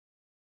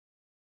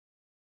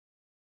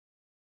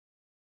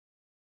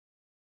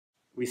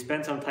we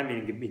spent some time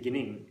in the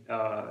beginning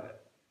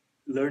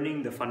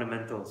learning the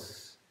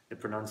fundamentals, the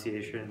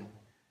pronunciation,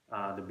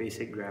 the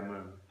basic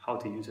grammar, how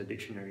to use a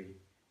dictionary,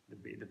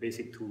 the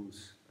basic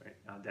tools, right,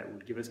 that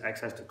would give us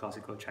access to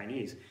classical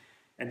Chinese.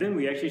 And then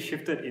we actually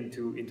shifted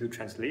into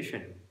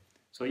translation.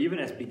 So even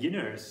as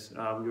beginners,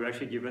 we were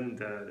actually given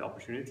the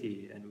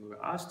opportunity, and we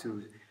were asked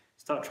to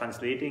start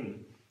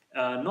translating,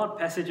 not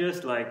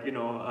passages like,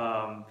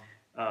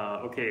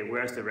 okay,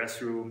 where's the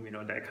restroom,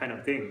 that kind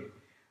of thing.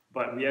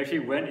 But we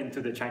actually went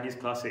into the Chinese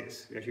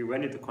classics. We actually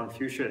went into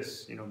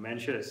Confucius,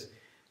 Mencius,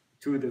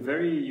 to the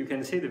you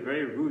can say the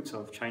very roots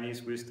of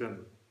Chinese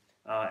wisdom,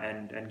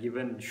 and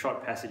given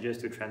short passages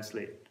to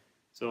translate.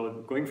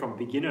 So going from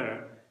beginner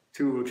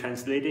to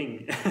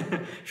translating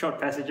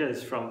short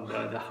passages from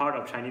the heart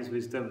of Chinese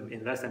wisdom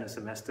in less than a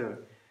semester,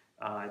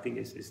 I think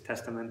is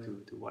testament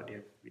to what they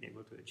have been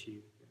able to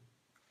achieve.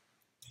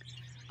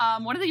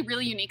 One of the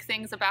really unique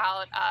things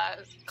about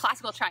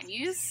classical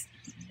Chinese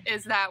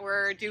is that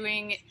we're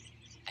doing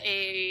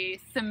a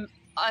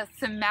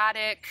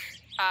thematic,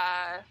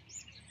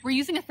 we're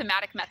using a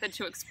thematic method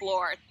to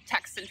explore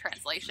texts and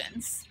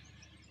translations.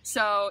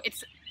 So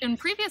it's in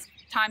previous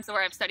times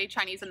where I've studied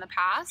Chinese in the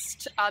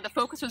past, the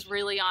focus was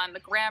really on the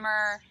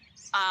grammar,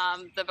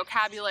 the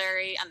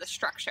vocabulary, and the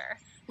structure,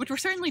 which we're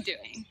certainly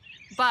doing.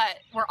 But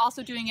we're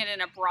also doing it in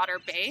a broader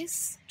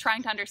base,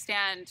 trying to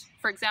understand,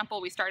 for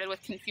example, we started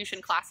with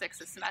Confucian classics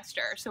this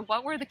semester. So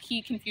what were the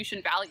key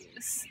Confucian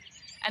values?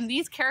 And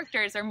these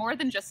characters are more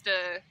than just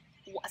a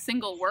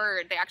single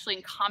word. They actually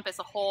encompass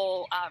a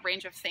whole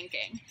range of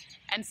thinking.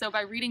 And so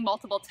by reading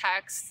multiple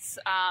texts,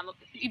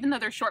 even though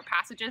they're short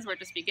passages, we're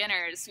just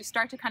beginners, you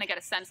start to kind of get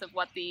a sense of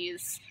what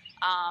these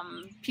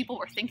people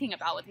were thinking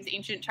about, what these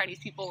ancient Chinese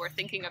people were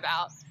thinking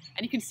about.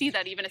 And you can see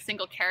that even a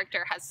single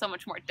character has so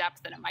much more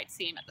depth than it might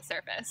seem at the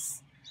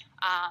surface.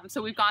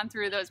 So we've gone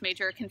through those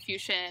major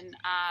Confucian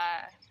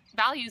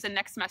values, and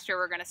next semester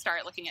we're going to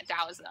start looking at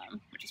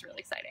Taoism, which is really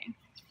exciting.